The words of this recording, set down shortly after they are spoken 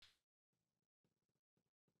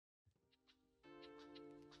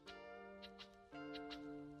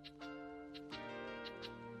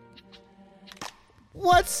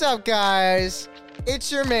What's up, guys?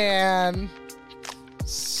 It's your man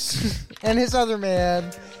and his other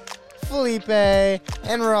man, Felipe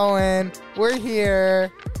and Rowan. We're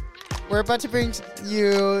here. We're about to bring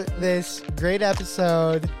you this great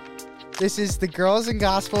episode. This is the Girls and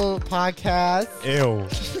Gospel podcast. Ew.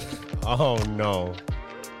 Oh, no.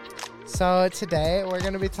 So today we're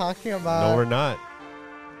going to be talking about No, we're not.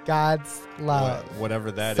 God's love.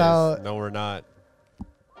 Whatever that So- is. No, we're not.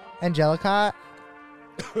 Angelica,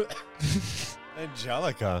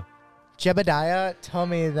 Angelica. Jebediah told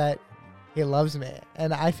me that he loves me.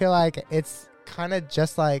 And I feel like it's kind of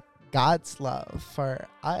just like God's love for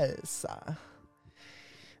us. All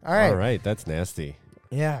right. All right. That's nasty.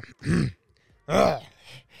 Yeah.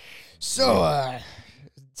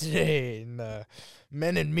 Today in the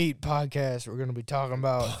Men and Meat podcast, we're going to be talking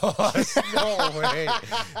about... No way.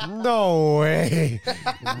 No way.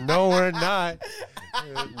 No, we're not.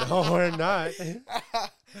 No, we're not.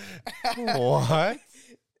 What?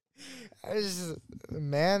 It's just a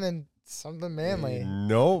man and something manly.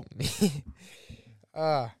 Nope.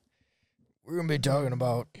 We're going to be talking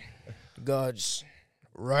about God's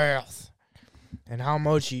wrath and how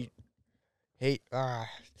much he hate...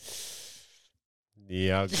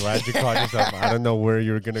 Yeah, glad you caught yourself. I don't know where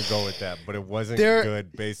you were going to go with that, but it wasn't There-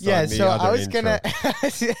 good based Yeah, on the so other I was intro.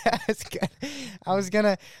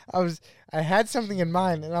 I had something in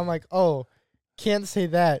mind, and I'm like, oh, can't say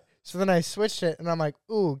that. So then I switched it, and I'm like,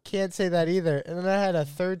 ooh, can't say that either. And then I had a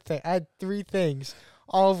third thing. I had three things,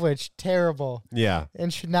 all of which terrible Yeah,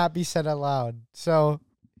 and should not be said out loud. So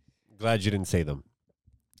glad you didn't say them.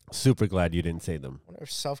 Super glad you didn't say them. I wonder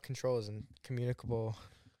if self-control is a communicable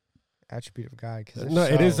attribute of God. No,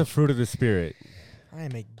 it is a fruit of the spirit. I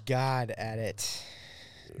am a god at it.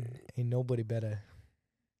 Ain't nobody better.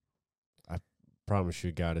 Promise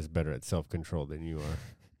you, God is better at self-control than you are.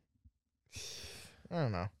 I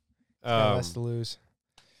don't know. Got less to Um, lose.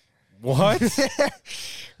 what?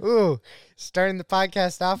 Ooh, starting the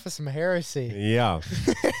podcast off with some heresy. Yeah.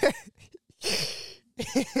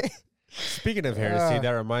 Speaking of heresy, that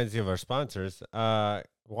reminds me of our sponsors.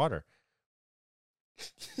 Water.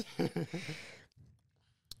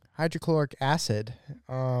 Hydrochloric acid.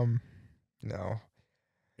 No.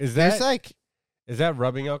 Is There's that like, is that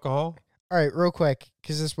rubbing alcohol? all right, real quick,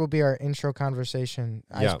 because this will be our intro conversation,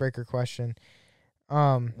 Yeah. icebreaker question.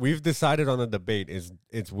 We've decided on the debate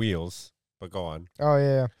it's wheels, but go on. Oh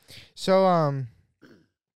yeah. So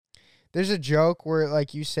there's a joke where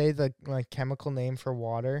like you say the like chemical name for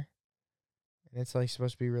water, and it's like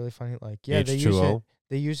supposed to be really funny. Like they use it. H2O.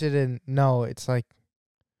 They use it in it's like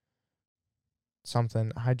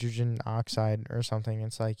something hydrogen oxide or something.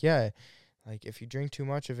 It's like like if you drink too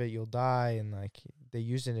much of it, you'll die, and like they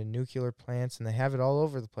use it in nuclear plants, and they have it all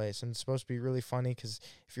over the place. And it's supposed to be really funny because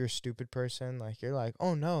if you're a stupid person, like you're like,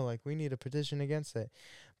 oh no, like we need a petition against it.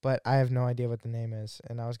 But I have no idea what the name is,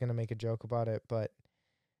 and I was gonna make a joke about it, but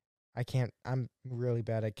I can't. I'm really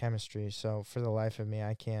bad at chemistry, so for the life of me,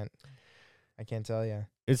 I can't tell you.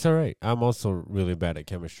 It's all right. I'm also really bad at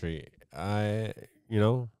chemistry.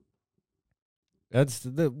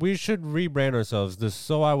 We should rebrand ourselves the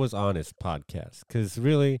So I Was Honest podcast, because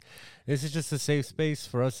really, this is just a safe space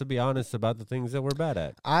for us to be honest about the things that we're bad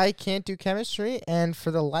at. I can't do chemistry, and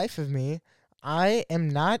for the life of me, I am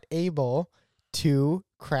not able to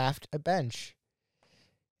craft a bench.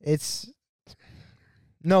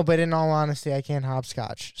 But in all honesty, I can't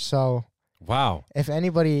hopscotch. So Wow. if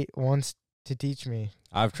anybody wants to teach me,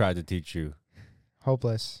 I've tried to teach you.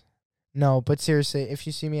 hopeless. No, but seriously, if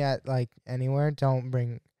you see me at like anywhere, don't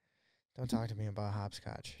talk to me about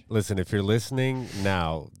hopscotch. Listen, if you're listening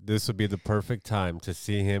now, this would be the perfect time to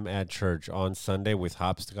see him at church on Sunday with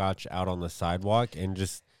hopscotch out on the sidewalk and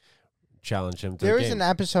just challenge him to There the was game. an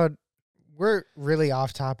episode, we're really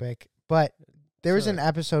off topic, but there was Sure. an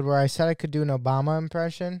episode where I said I could do an Obama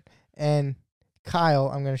impression, and Kyle,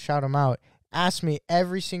 I'm going to shout him out, asked me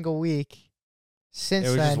every single week since It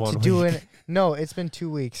was then just to one do week. it. No, it's been 2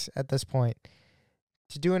 weeks at this point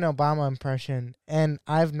to do an Obama impression, and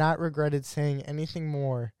I've not regretted saying anything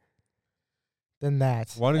more than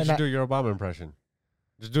that. Why don't And you do your Obama impression?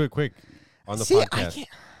 Just do it quick on the See, I podcast. can't.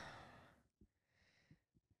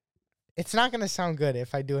 It's not going to sound good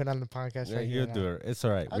if I do it on the podcast. Yeah, right you'll now. do it. It's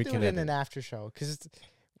all right. I'll We do can it in edit. an after show because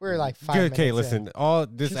we're like 5 Good, minutes okay, in. listen. All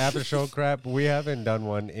this after show crap, we haven't done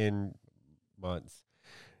one in months,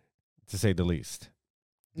 to say the least.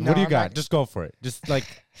 No, What do you I'm got? not- Just go for it. Just like,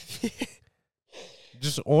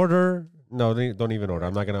 just order. No, don't even order.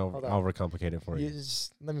 I'm not gonna Hold on. overcomplicate it for You you.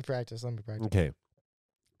 just, let me practice. Okay.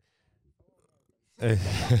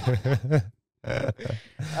 All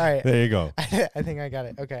right. There you go. I think I got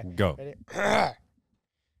it. Okay. Go. Ready?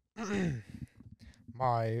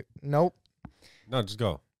 Nope. No, just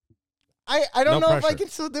go. I don't No know if I pressure. can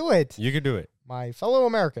still do it. You can do it. My fellow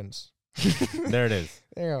Americans. There it is.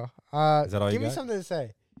 There you go. Is that all you Give me got? something to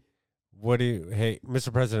say. What do you? Hey,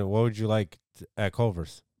 Mr. President, what would you like at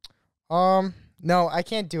Culver's? No, I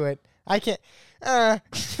can't do it. I can't.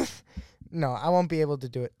 No, I won't be able to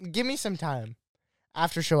do it. Give me some time.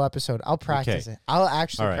 After show episode, I'll practice it. I'll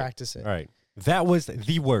actually All right. practice it. All right. That was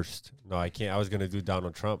the worst. No, I can't. I was going to do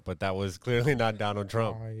Donald Trump, but that was clearly not Donald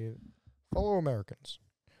Trump. My fellow Americans.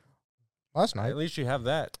 Last night. At least you have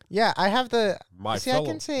that. Yeah, I have the. My See, I fellow,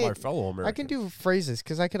 can say my it. fellow Americans. I can do phrases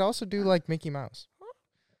because I could also do like Mickey Mouse.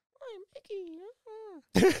 Hi, Mickey.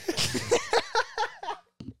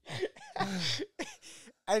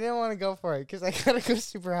 I didn't want to go for it because I gotta go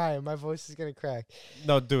super high and my voice is gonna crack.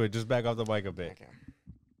 No, do it. Just back off the mic a bit.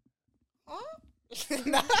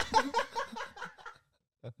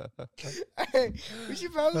 Okay. We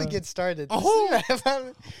should probably get started.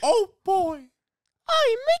 Oh, boy.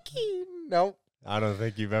 Hi, Mickey. Nope. I don't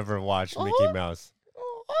think you've ever watched Oh. Mickey Mouse.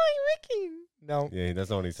 Oh, hi, Mickey. No. Yeah, that's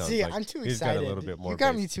not what he sounds See, like. I'm too He's excited. got a little bit more You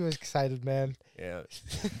got bass. me too excited, man. Yeah.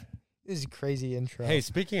 This is a crazy intro. Hey,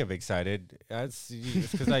 speaking of excited, it's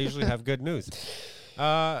because I usually have good news.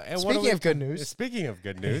 And Speaking of good news. Speaking of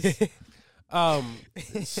good news,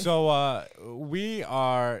 so we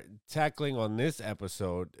are tackling on this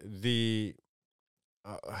episode the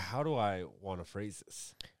how do I want to phrase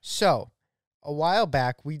this? So, a while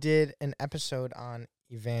back, we did an episode on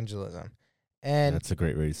evangelism. And That's a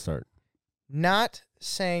great way to start. not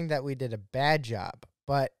saying that we did a bad job,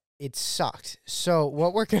 but it sucked. So,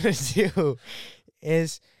 what we're going to do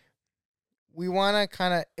is we want to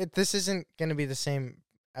kind of, this isn't going to be the same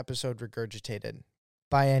episode regurgitated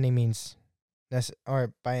by any means,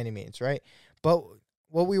 right? But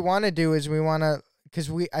what we want to do is we want to,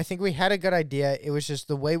 because I think we had a good idea. It was just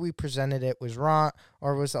the way we presented it was wrong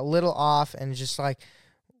or was a little off, and just like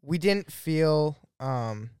we didn't feel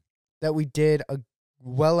that we did a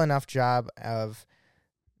well enough job of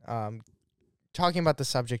talking about the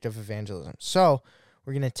subject of evangelism. So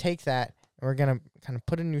we're gonna take that and we're gonna kind of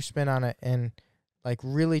put a new spin on it and like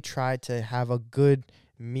really try to have a good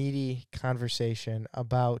meaty conversation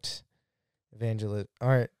about evangelism,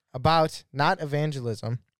 or about not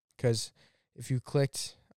evangelism, because if you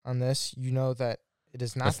clicked on this, you know that it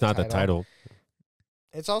is not. That's not the title.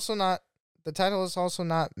 It's also not. The title is also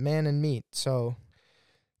not Man and Meat. So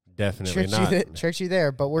Definitely not. tricks you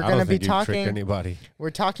there. But we're I going to don't be think you tricked talking. anybody. We're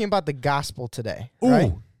talking about the gospel today, Ooh.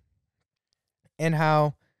 right? And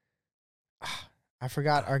how I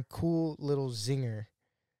forgot our cool little zinger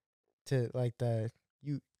to like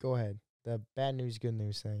you go ahead, the bad news, good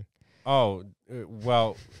news thing. Oh,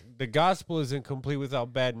 well, the gospel isn't complete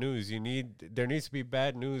without bad news. There needs to be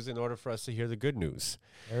bad news in order for us to hear the good news,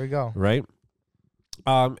 There we go. right?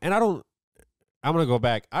 And I'm going to go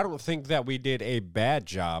back. I don't think that we did a bad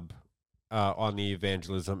job on the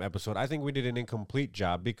evangelism episode. I think we did an incomplete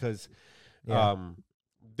job because Yeah.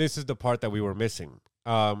 this is the part that we were missing.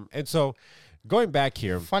 And so going back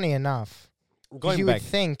here, Funny enough, 'cause going you back. would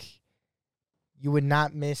think you would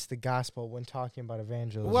not miss the gospel when talking about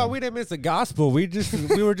evangelism. Well, we didn't miss the gospel. We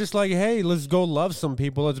were just like, hey, let's go love some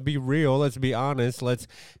people. Let's be real. Let's be honest. Let's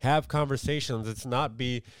have conversations. Let's not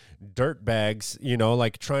be dirtbags,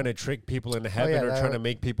 like trying to trick people into heaven or trying to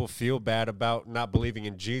make people feel bad about not believing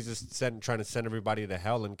in Jesus, trying to send everybody to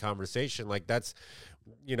hell in conversation. Like that's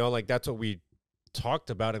what we talked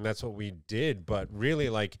about and that's what we did. But really,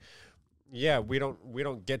 we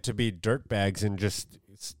don't get to be dirtbags and just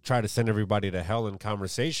try to send everybody to hell in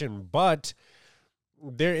conversation. But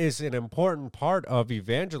there is an important part of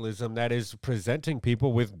evangelism that is presenting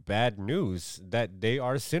people with bad news that they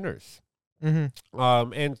are sinners.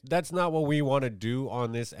 Mm-hmm. And that's not what we want to do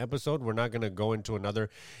on this episode. We're not going to go into another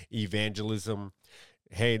evangelism.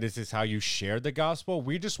 Hey, this is how you share the gospel.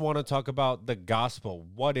 We just want to talk about the gospel,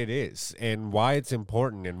 what it is and why it's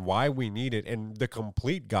important and why we need it and the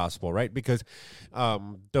complete gospel, right? Because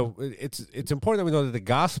it's important that we know that the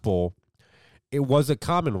gospel, it was a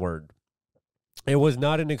common word. It was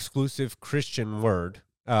not an exclusive Christian word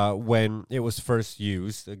when it was first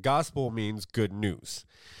used. The gospel means good news,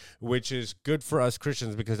 which is good for us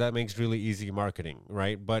Christians because that makes really easy marketing,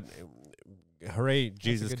 right? But hooray,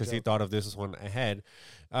 Jesus, because he thought of this one ahead.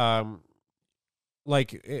 I'm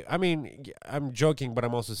joking, but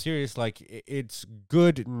I'm also serious. It's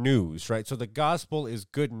good news, right? So the gospel is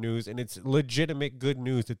good news, and it's legitimate good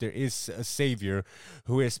news that there is a Savior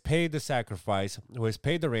who has paid the sacrifice, who has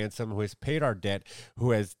paid the ransom, who has paid our debt,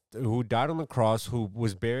 who died on the cross, who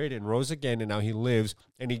was buried and rose again, and now he lives,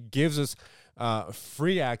 and he gives us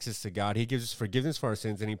free access to God. He gives us forgiveness for our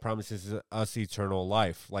sins, and he promises us eternal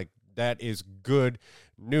life. Like, that is good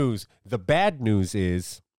news. The bad news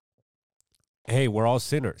is, hey, we're all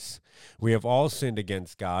sinners. We have all sinned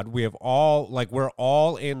against God. We're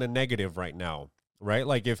all in the negative right now, right?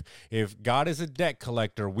 Like, if God is a debt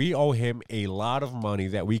collector, we owe him a lot of money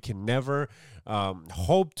that we can never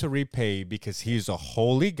hope to repay, because he is a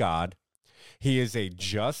holy God. He is a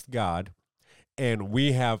just God, and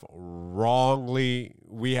we have done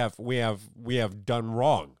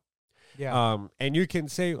wrong. Yeah. And you can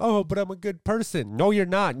say, oh, but I'm a good person. No, you're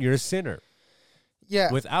not. You're a sinner.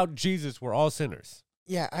 Yeah. Without Jesus, we're all sinners.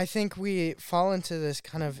 Yeah, I think we fall into this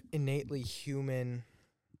kind of innately human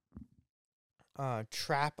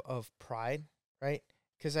trap of pride, right?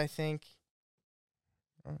 Because I think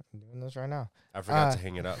I'm doing this right now. I forgot to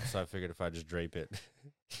hang it up, so I figured if I just drape it.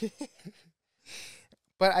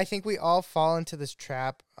 But I think we all fall into this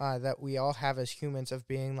trap that we all have as humans of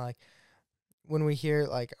being like, when we hear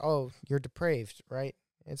like, oh, you're depraved, right?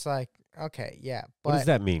 It's like, okay, yeah. But What does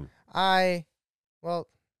that mean? Well,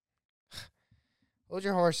 hold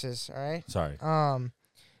your horses, all right? Sorry. I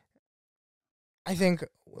think,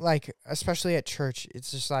 like, especially at church,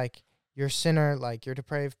 it's just like, you're a sinner, like, you're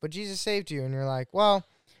depraved, but Jesus saved you, and you're like, well,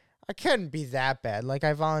 I couldn't be that bad. Like,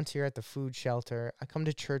 I volunteer at the food shelter. I come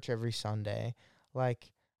to church every Sunday.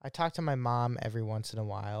 Like, I talk to my mom every once in a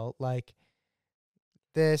while. Like,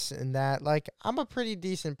 this and that. Like, I'm a pretty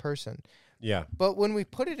decent person. Yeah. But when we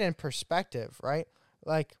put it in perspective, right?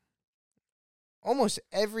 Like, almost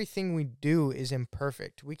everything we do is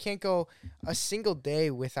imperfect. We can't go a single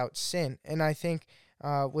day without sin. And I think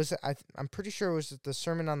I'm pretty sure it was the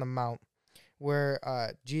Sermon on the Mount where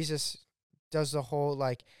Jesus does the whole,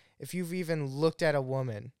 like, if you've even looked at a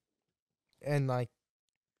woman and like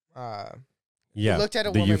you looked at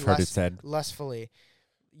a woman you've heard it said. lustfully,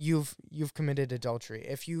 you've committed adultery.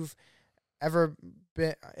 If you've ever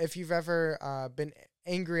been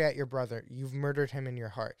angry at your brother, you've murdered him in your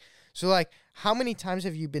heart. So, like, how many times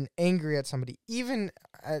have you been angry at somebody, even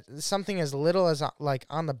at something as little as like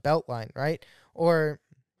on the belt line, right?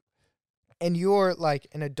 And you're like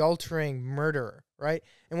an adulterating murderer, right?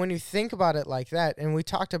 And when you think about it like that, and we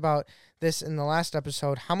talked about this in the last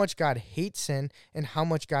episode, how much God hates sin and how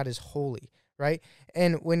much God is holy, right?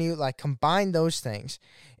 And when you like combine those things,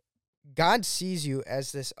 God sees you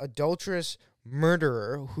as this adulterous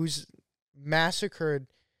murderer who's massacred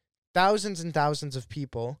thousands and thousands of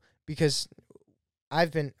people, because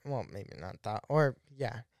I've been, well, maybe not that, or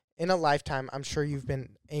yeah, in a lifetime, I'm sure you've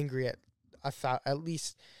been angry at at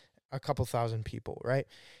least a couple thousand people, right?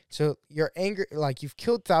 So you're angry, like you've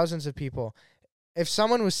killed thousands of people. If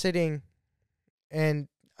someone was sitting and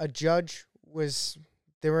a judge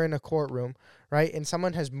they were in a courtroom, right? And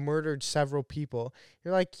someone has murdered several people,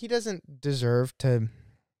 you're like, he doesn't deserve to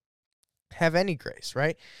have any grace,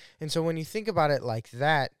 right? And so when you think about it like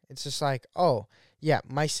that, it's just like, oh, yeah,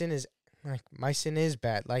 my sin is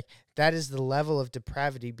bad. Like, that is the level of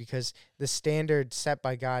depravity, because the standard set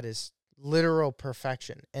by God is literal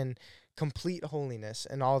perfection and complete holiness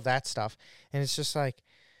and all that stuff. And it's just like,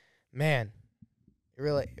 man, it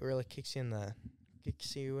really kicks you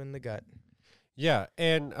in the gut. Yeah,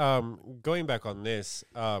 and going back on this,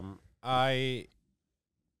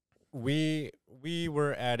 we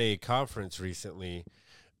were at a conference recently,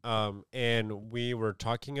 and we were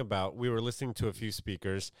listening to a few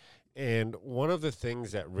speakers, and one of the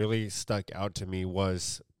things that really stuck out to me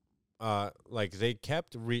was, like, they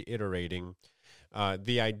kept reiterating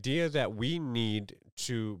the idea that we need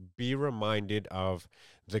to be reminded of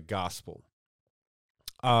the gospel.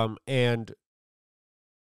 And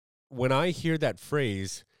when I hear that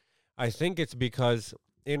phrase, I think it's because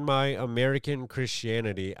in my American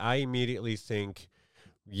Christianity, I immediately think,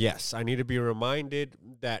 yes, I need to be reminded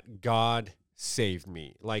that God saved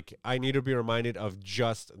me. Like, I need to be reminded of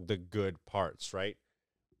just the good parts, right?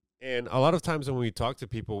 And a lot of times when we talk to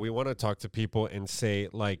people, we want to talk to people and say,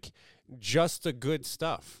 like, just the good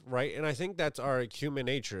stuff, right? And I think that's our human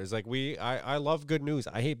nature. Is like, I love good news.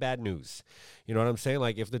 I hate bad news. You know what I'm saying?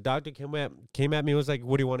 Like, if the doctor came at me and was like,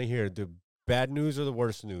 what do you want to hear? The bad news or the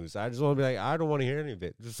worst news? I just want to be like, I don't want to hear any of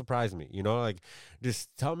it. Just surprise me, you know? Like, just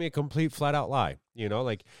tell me a complete flat out lie, you know?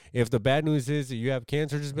 Like, if the bad news is that you have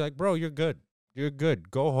cancer, just be like, bro, you're good. You're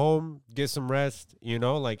good. Go home, get some rest, you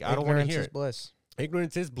know? Like, I don't want to hear it. Bliss.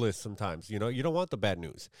 Ignorance is bliss sometimes, you know? You don't want the bad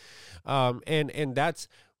news. And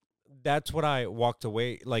that's what I walked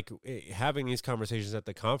away, like, having these conversations at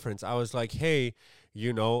the conference. I was like, hey,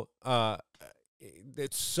 you know,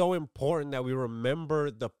 it's so important that we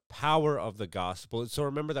remember the power of the gospel. It's so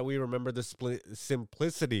remember that we remember the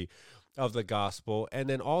simplicity of the gospel, and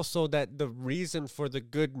then also that the reason for the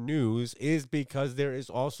good news is because there is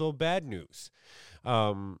also bad news.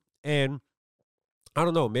 And I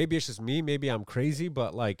don't know, maybe it's just me, maybe I'm crazy,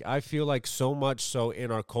 but like I feel like so much so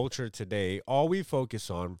in our culture today, all we focus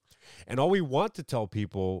on and all we want to tell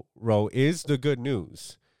people, Ro, is the good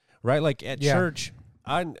news, right? Like at church,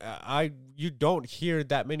 you don't hear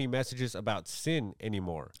that many messages about sin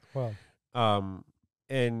anymore. Well,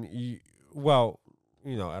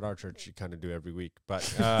 At our church, you kind of do every week, but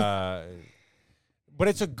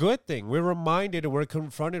it's a good thing. We're reminded and we're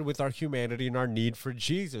confronted with our humanity and our need for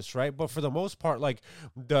Jesus, right? But for the most part, like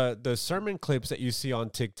the sermon clips that you see on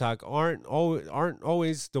TikTok aren't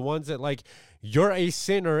always the ones that like, you're a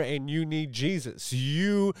sinner and you need Jesus.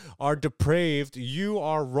 You are depraved, you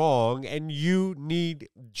are wrong, and you need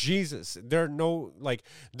Jesus. There are no, like,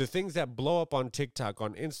 the things that blow up on TikTok,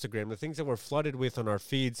 on Instagram, the things that we're flooded with on our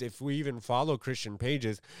feeds, if we even follow Christian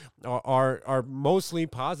pages, are mostly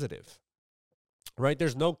positive. Right?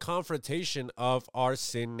 There's no confrontation of our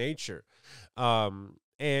sin nature.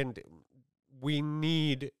 And we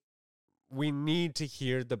need to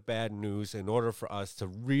hear the bad news in order for us to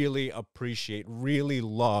really appreciate, really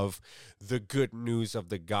love the good news of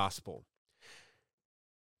the gospel.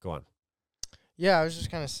 Go on. Yeah, I was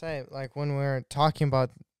just going to say, like, when we're talking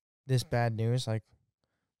about this bad news, like,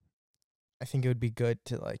 I think it would be good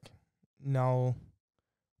to, like, know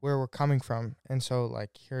where we're coming from. And so,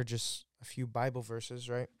 like, here are just a few Bible verses,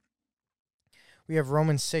 right? We have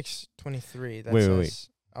Romans 6:23 that says, wait.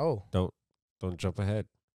 Oh. Don't jump ahead.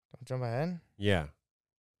 Don't jump ahead? Yeah.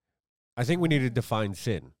 I think we need to define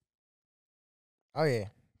sin. Oh, yeah.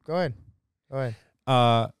 Go ahead.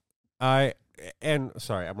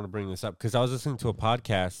 Sorry, I'm going to bring this up because I was listening to a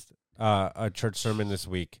podcast, a church sermon this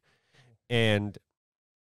week, and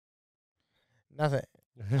nothing.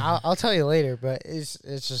 I'll tell you later, but it's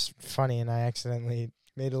just funny, and I accidentally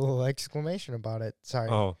made a little exclamation about it. Sorry.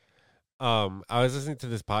 Oh, I was listening to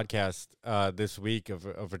this podcast this week of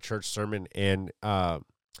a church sermon, and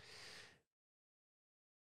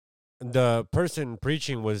the person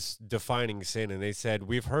preaching was defining sin, and they said,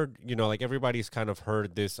 we've heard, like everybody's kind of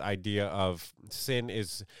heard this idea of sin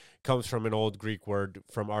comes from an old Greek word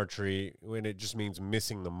from archery, when it just means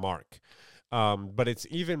missing the mark. But it's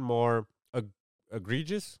even more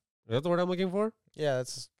egregious. Is that the word I'm looking for? Yeah,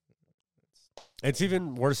 it's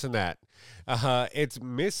even worse than that. It's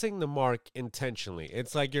missing the mark intentionally.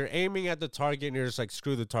 It's like you're aiming at the target and you're just like,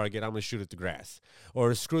 screw the target, I'm going to shoot at the grass.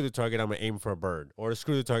 Or screw the target, I'm going to aim for a bird. Or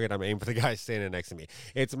screw the target, I'm going to aim for the guy standing next to me.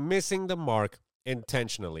 It's missing the mark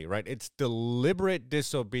intentionally, right? It's deliberate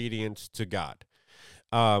disobedience to God.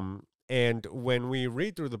 And when we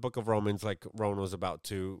read through the book of Romans, like Rowan was about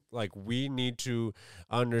to, like, we need to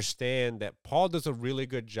understand that Paul does a really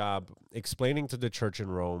good job explaining to the church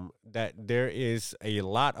in Rome that there is a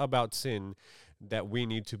lot about sin that we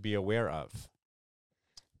need to be aware of.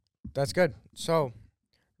 That's good. So,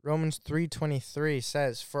 Romans 3:23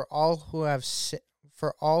 says, "For all who have sinned,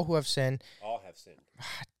 all have sinned."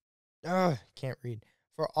 Can't read.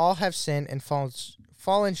 For all have sinned and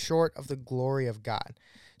fallen short of the glory of God.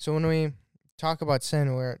 So when we talk about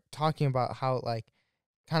sin, we're talking about how, like,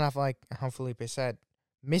 kind of like how Felipe said,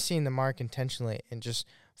 missing the mark intentionally and just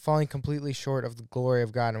falling completely short of the glory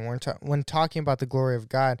of God. And when talking about the glory of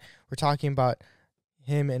God, we're talking about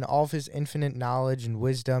Him and all of His infinite knowledge and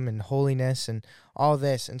wisdom and holiness and all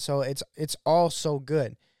this. And so it's all so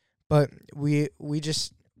good, but we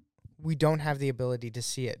don't have the ability to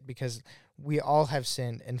see it because we all have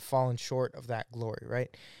sinned and fallen short of that glory,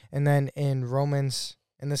 right? And then in Romans,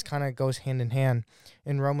 and this kind of goes hand in hand,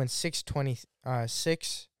 in Romans 6,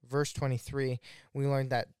 verse 23, we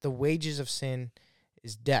learned that the wages of sin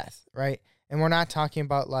is death, right? And we're not talking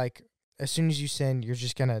about, like, as soon as you sin, you're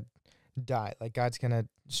just going to die. Like, God's going to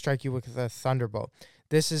strike you with a thunderbolt.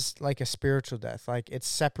 This is like a spiritual death. Like, it's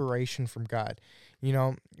separation from God.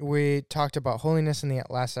 We talked about holiness in the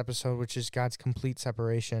last episode, which is God's complete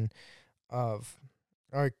separation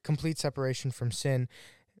from sin.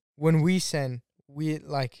 When we sin,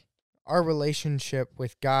 our relationship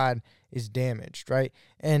with God is damaged, right?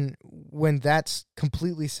 And when that's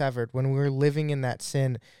completely severed, when we're living in that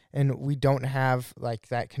sin and we don't have, like,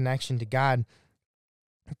 that connection to God,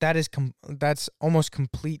 that's almost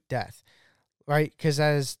complete death, right? Because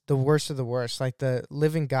that is the worst of the worst. Like, the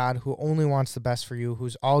living God who only wants the best for you,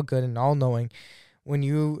 who's all good and all knowing, when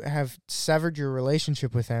you have severed your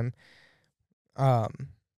relationship with Him,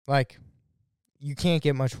 you can't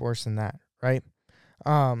get much worse than that, right?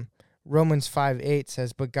 Romans 5:8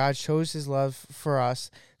 says, "But God shows His love for us,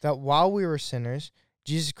 that while we were sinners,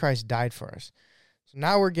 Jesus Christ died for us." So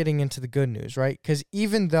now we're getting into the good news, right? Because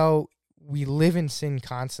even though we live in sin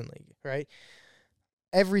constantly, right?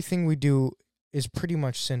 Everything we do is pretty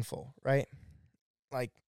much sinful, right?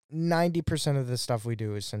 Like 90% of the stuff we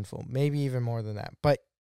do is sinful, maybe even more than that. But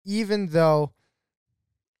even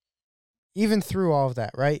through all of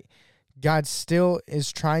that, right? God still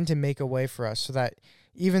is trying to make a way for us so that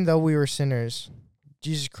even though we were sinners,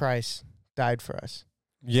 Jesus Christ died for us.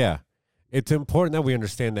 Yeah. It's important that we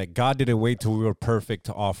understand that God didn't wait till we were perfect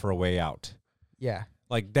to offer a way out. Yeah.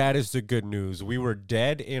 Like, that is the good news. We were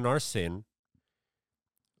dead in our sin,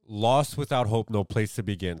 lost without hope, no place to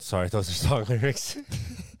begin. Sorry, those are song lyrics.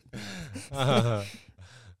 He's a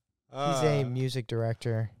music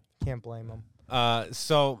director. Can't blame him.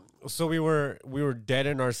 So we were dead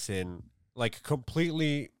in our sin, like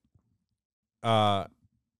completely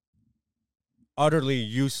utterly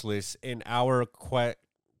useless in our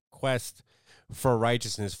quest for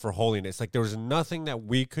righteousness, for holiness. Like, there was nothing that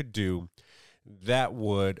we could do that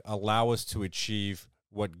would allow us to achieve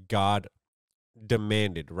what God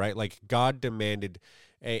demanded, right? Like, God demanded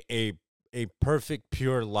a perfect,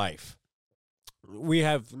 pure life. We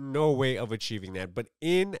have no way of achieving that. But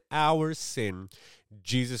in our sin,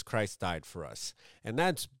 Jesus Christ died for us. And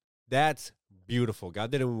that's beautiful.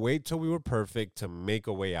 God didn't wait till we were perfect to make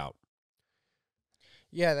a way out.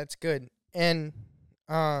 Yeah, that's good. And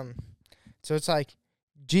so it's like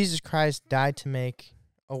Jesus Christ died to make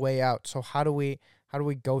a way out. So how do we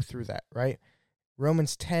go through that, right?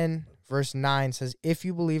 Romans 10 verse 9 says, "If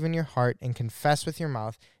you believe in your heart and confess with your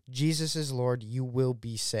mouth Jesus is Lord, you will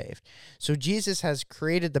be saved." So Jesus has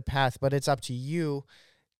created the path, but it's up to you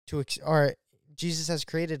or Jesus has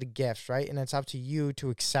created a gift, right? And it's up to you to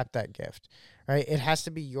accept that gift, right? It has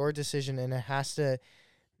to be your decision, and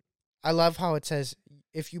I love how it says,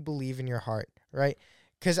 if you believe in your heart, right?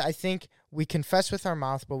 Because I think we confess with our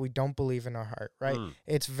mouth, but we don't believe in our heart, right?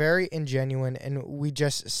 It's very ingenuine, and we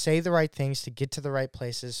just say the right things to get to the right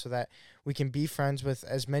places so that we can be friends with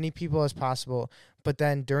as many people as possible. But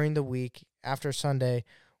then during the week, after Sunday,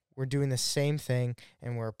 we're doing the same thing,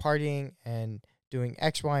 and we're partying and doing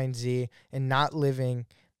X, Y, and Z, and not living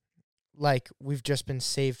like we've just been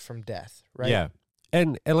saved from death, right? Yeah.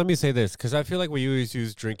 And let me say this, because I feel like we always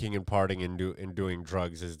use drinking and partying and doing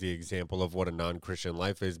drugs as the example of what a non-Christian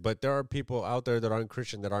life is. But there are people out there that aren't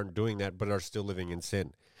Christian that aren't doing that, but are still living in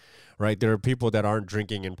sin, right? There are people that aren't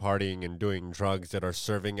drinking and partying and doing drugs that are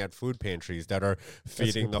serving at food pantries, that are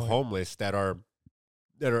feeding the homeless, that are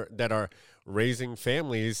raising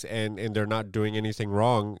families, and they're not doing anything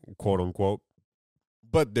wrong, quote unquote,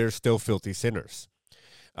 but they're still filthy sinners.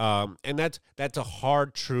 And that's a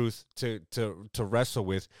hard truth to wrestle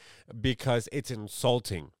with, because it's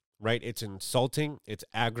insulting, right? It's insulting. It's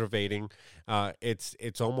aggravating.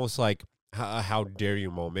 It's almost like a how dare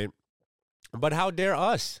you moment. But how dare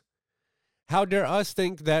us? How dare us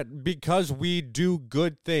think that because we do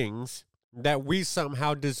good things that we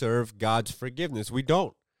somehow deserve God's forgiveness? We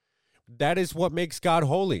don't. That is what makes God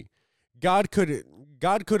holy. God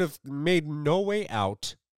could have made no way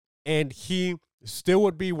out, and he still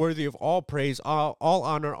would be worthy of all praise, all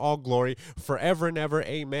honor, all glory, forever and ever.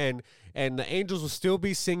 Amen. And the angels will still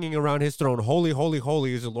be singing around his throne, "Holy, holy,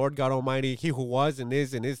 holy is the Lord God Almighty, he who was and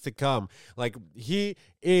is to come." Like, he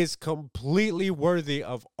is completely worthy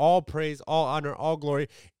of all praise, all honor, all glory,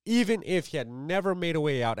 even if he had never made a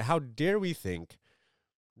way out. How dare we think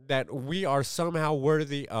that we are somehow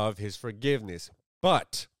worthy of his forgiveness?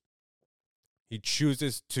 But he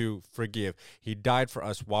chooses to forgive. He died for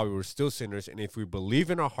us while we were still sinners. And if we believe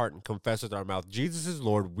in our heart and confess with our mouth Jesus is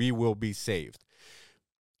Lord, we will be saved.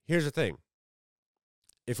 Here's the thing.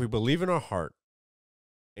 If we believe in our heart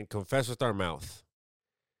and confess with our mouth,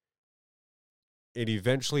 it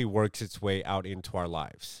eventually works its way out into our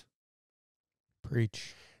lives.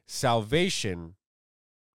 Preach. Salvation,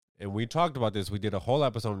 and we talked about this. We did a whole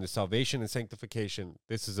episode on the salvation and sanctification.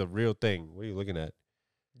 This is a real thing. What are you looking at?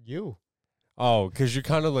 You. Oh, because you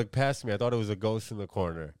kind of looked past me. I thought it was a ghost in the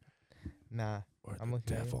corner. Nah, Or I'm the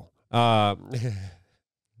looking at devil.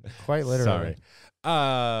 Quite literally.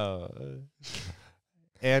 Sorry.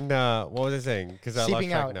 And what was I saying? Because I lost seeping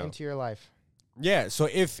track out now. into your life. Yeah. So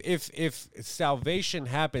if salvation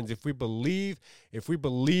happens, if we believe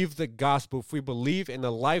the gospel, if we believe in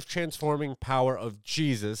the life transforming power of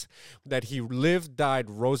Jesus, that he lived, died,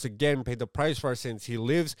 rose again, paid the price for our sins, he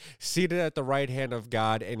lives seated at the right hand of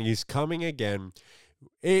God, and he's coming again.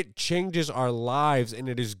 It changes our lives, and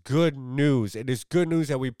it is good news. It is good news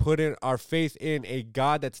that we put in our faith in a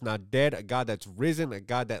God that's not dead, a God that's risen, a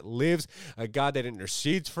God that lives, a God that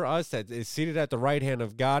intercedes for us, that is seated at the right hand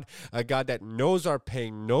of God, a God that knows our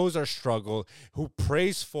pain, knows our struggle, who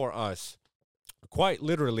prays for us quite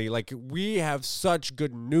literally, like, we have such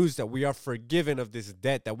good news that we are forgiven of this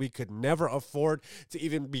debt that we could never afford to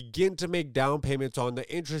even begin to make down payments on.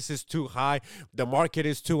 The interest is too high. The market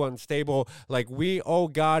is too unstable. Like, we owe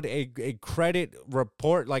God a credit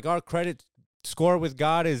report. Like, our credit score with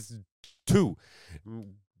God is 2.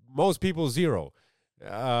 Most people 0.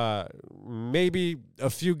 Maybe a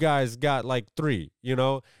few guys got like 3, you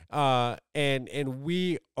know, and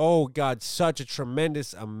we owe God such a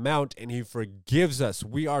tremendous amount, and he forgives us.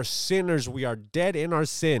 We are sinners. We are dead in our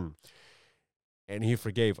sin, and he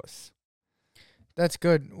forgave us. That's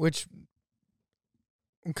good, which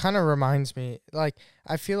kind of reminds me, like,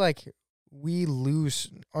 I feel like we lose,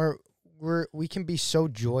 or we can be so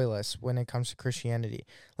joyless when it comes to Christianity.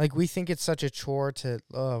 Like, we think it's such a chore to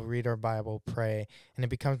read our Bible, pray, and it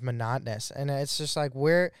becomes monotonous. And it's just like,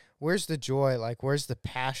 where's the joy? Like, where's the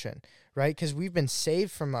passion, right? Because we've been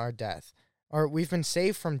saved from our death, or we've been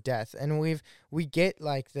saved from death, and we get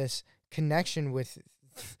like this connection with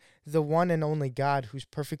the one and only God, who's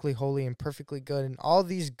perfectly holy and perfectly good and all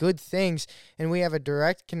these good things, and we have a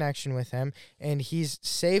direct connection with him, and he's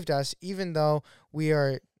saved us even though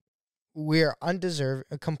we're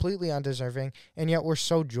completely undeserving, and yet we're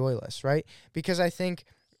so joyless, right? Because I think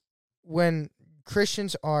when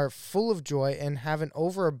Christians are full of joy and have an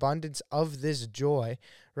overabundance of this joy,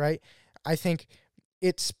 right, I think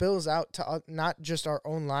it spills out to not just our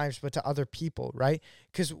own lives, but to other people, right?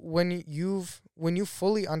 Because when you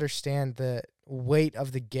fully understand the weight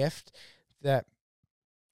of the gift the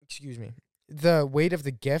weight of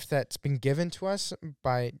the gift that's been given to us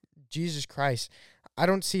by Jesus Christ, I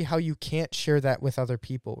don't see how you can't share that with other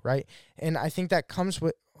people, right? And I think that comes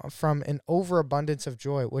from an overabundance of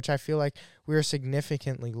joy, which I feel like we are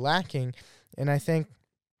significantly lacking. And I think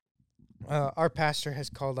our pastor has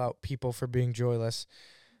called out people for being joyless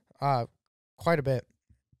quite a bit.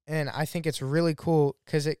 And I think it's really cool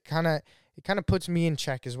because it kind of puts me in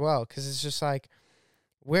check as well, because it's just like,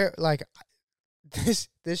 where, like, this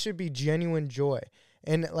should be genuine joy.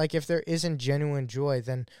 And, like, if there isn't genuine joy,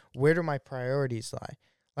 then where do my priorities lie?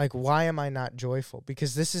 Like, why am I not joyful?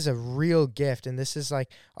 Because this is a real gift, and this is, like,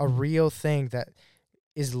 a real thing that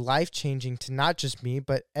is life-changing to not just me,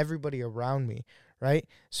 but everybody around me, right?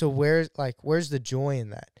 So where's the joy in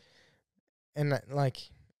that? And, like,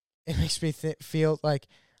 it makes me feel like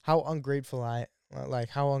how ungrateful I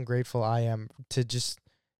am to just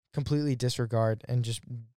completely disregard and just,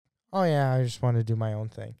 oh, yeah, I just want to do my own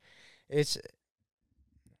thing.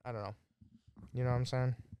 I don't know. You know what I'm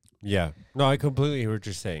saying? Yeah. No, I completely hear what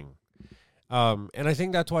you're saying. And I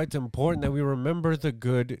think that's why it's important that we remember the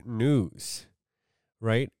good news,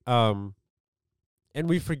 right? And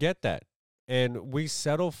we forget that. And we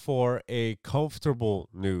settle for a comfortable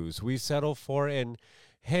news. We settle for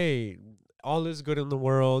hey, all is good in the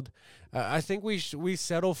world. I think we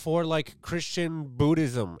settle for, like, Christian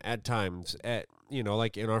Buddhism at times,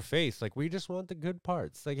 like, in our faith. Like, we just want the good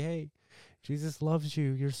parts. Like, hey, Jesus loves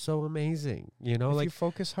you. You're so amazing. You know, if you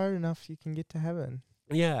focus hard enough, you can get to heaven.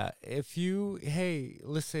 Yeah.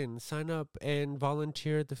 Listen, sign up and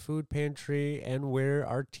volunteer at the food pantry and wear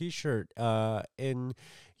our t-shirt, and,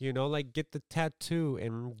 like, get the tattoo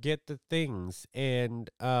and get the things and,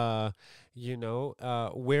 wear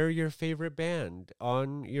your favorite band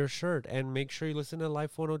on your shirt and make sure you listen to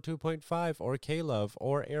Life 102.5 or K-Love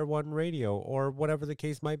or Air One Radio or whatever the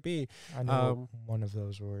case might be. I know one of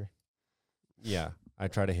those were. Yeah, I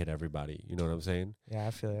try to hit everybody. You know what I'm saying? Yeah,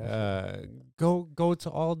 I feel it. Go to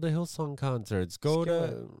all the Hillsong concerts. Go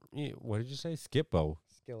to, what did you say? Skillet.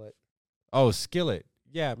 Oh, Skillet.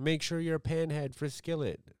 Yeah, make sure you're a panhead for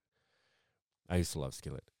Skillet. I used to love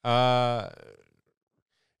Skillet.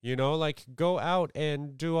 Like, go out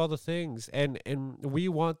and do all the things. And we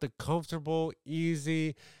want the comfortable,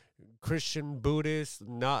 easy, Christian, Buddhist,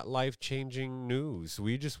 not life-changing news.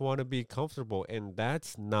 We just want to be comfortable, and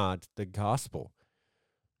that's not the gospel.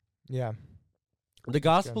 Yeah. The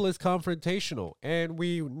gospel is confrontational, and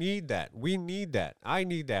we need that. We need that. I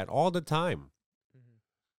need that all the time.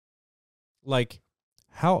 Mm-hmm. Like,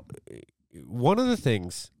 one of the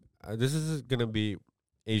things, this is going to be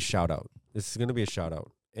a shout-out. This is going to be a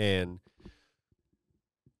shout-out, and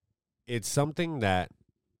it's something that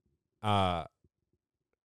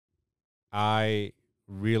I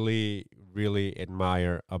really, really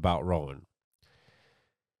admire about Rowan.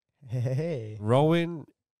 Hey. Rowan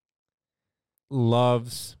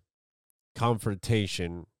loves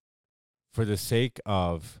confrontation for the sake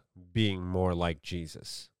of being more like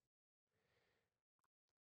Jesus.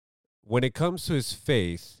 When it comes to his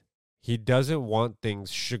faith, he doesn't want things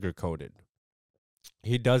sugar-coated.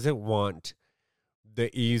 He doesn't want the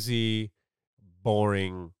easy,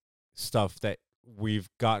 boring stuff that we've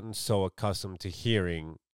gotten so accustomed to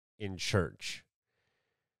hearing in church.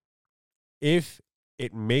 If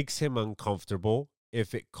it makes him uncomfortable,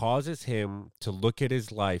 if it causes him to look at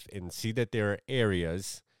his life and see that there are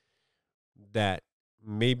areas that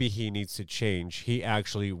maybe he needs to change, he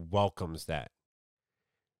actually welcomes that.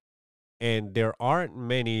 And there aren't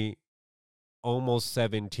many almost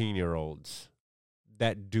 17-year-olds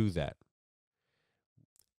that do that.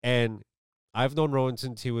 And I've known Rowan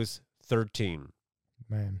since he was 13.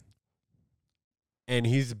 Man. And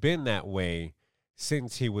he's been that way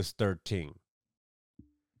since he was 13.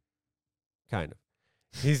 Kind of.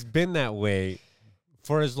 He's been that way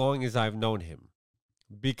for as long as I've known him,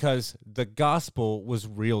 because the gospel was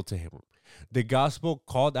real to him. The gospel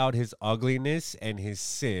called out his ugliness and his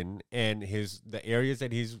sin and the areas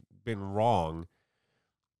that he's been wrong,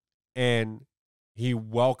 and he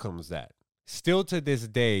welcomes that. Still to this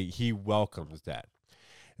day, he welcomes that.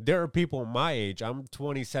 There are people my age, I'm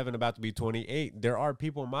 27, about to be 28. There are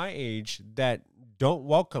people my age that don't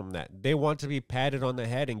welcome that. They want to be patted on the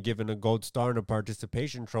head and given a gold star and a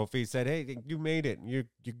participation trophy. Said, hey, you made it. You're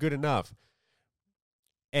good enough.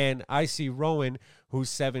 And I see Rowan, who's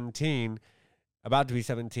 17, about to be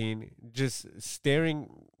 17, just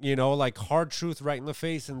staring, like hard truth right in the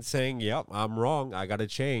face and saying, yep, I'm wrong. I got to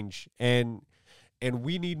change. And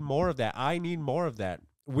we need more of that. I need more of that.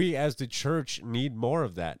 We as the church need more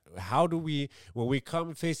of that. How do we, when we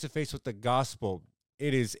come face to face with the gospel,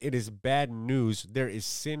 it is bad news. There is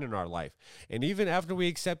sin in our life. And even after we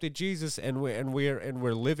accepted Jesus and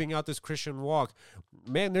we're living out this Christian walk,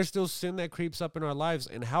 man, there's still sin that creeps up in our lives.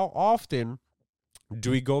 And how often do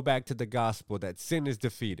we go back to the gospel that sin is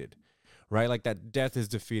defeated, right? Like that death is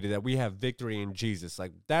defeated, that we have victory in Jesus.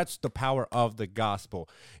 Like that's the power of the gospel,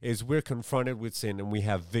 is we're confronted with sin and we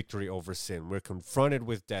have victory over sin. We're confronted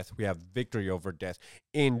with death. We have victory over death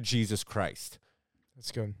in Jesus Christ.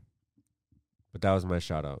 That's good. But that was my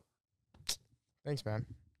shout out. Thanks, man.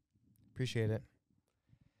 Appreciate it.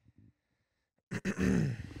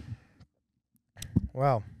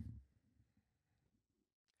 Well.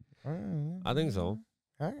 I think so.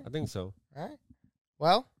 All right. I think so. All right.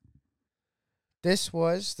 Well, this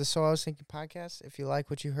was the So I Was Thinking podcast. If you like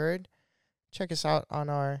what you heard, check us out on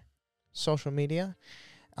our social media.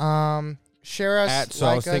 Share us. At So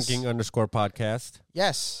I Was Thinking _podcast.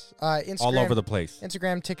 Yes. Instagram. All over the place.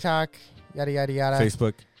 Instagram, TikTok, yada, yada, yada.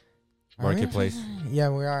 Facebook. Marketplace. Yeah,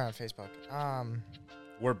 we are on Facebook.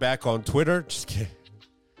 We're back on Twitter. Just kidding.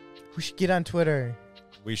 We should get on Twitter.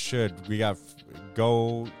 We should. We got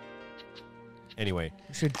go. Anyway.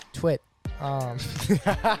 We should twit. Shoot.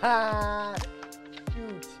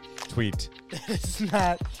 Tweet. It's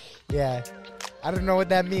not. Yeah. I don't know what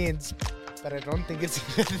that means, but I don't think it's a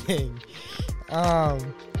good thing.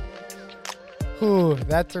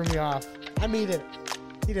 That threw me off. I needed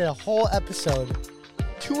a whole episode.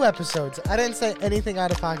 2 episodes. I didn't say anything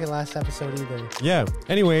out of pocket last episode either. Yeah.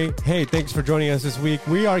 Anyway, hey, thanks for joining us this week.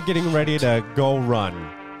 We are getting ready to go run.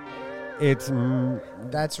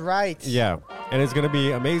 That's right. Yeah. And it's going to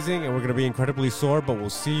be amazing, and we're going to be incredibly sore, but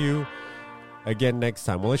we'll see you again next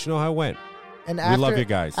time. We'll let you know how it went. And we love you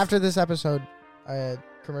guys. After this episode, a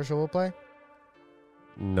commercial will play?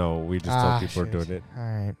 No, we just told people we're doing it. All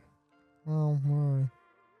right. Oh, my.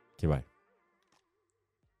 Okay, bye.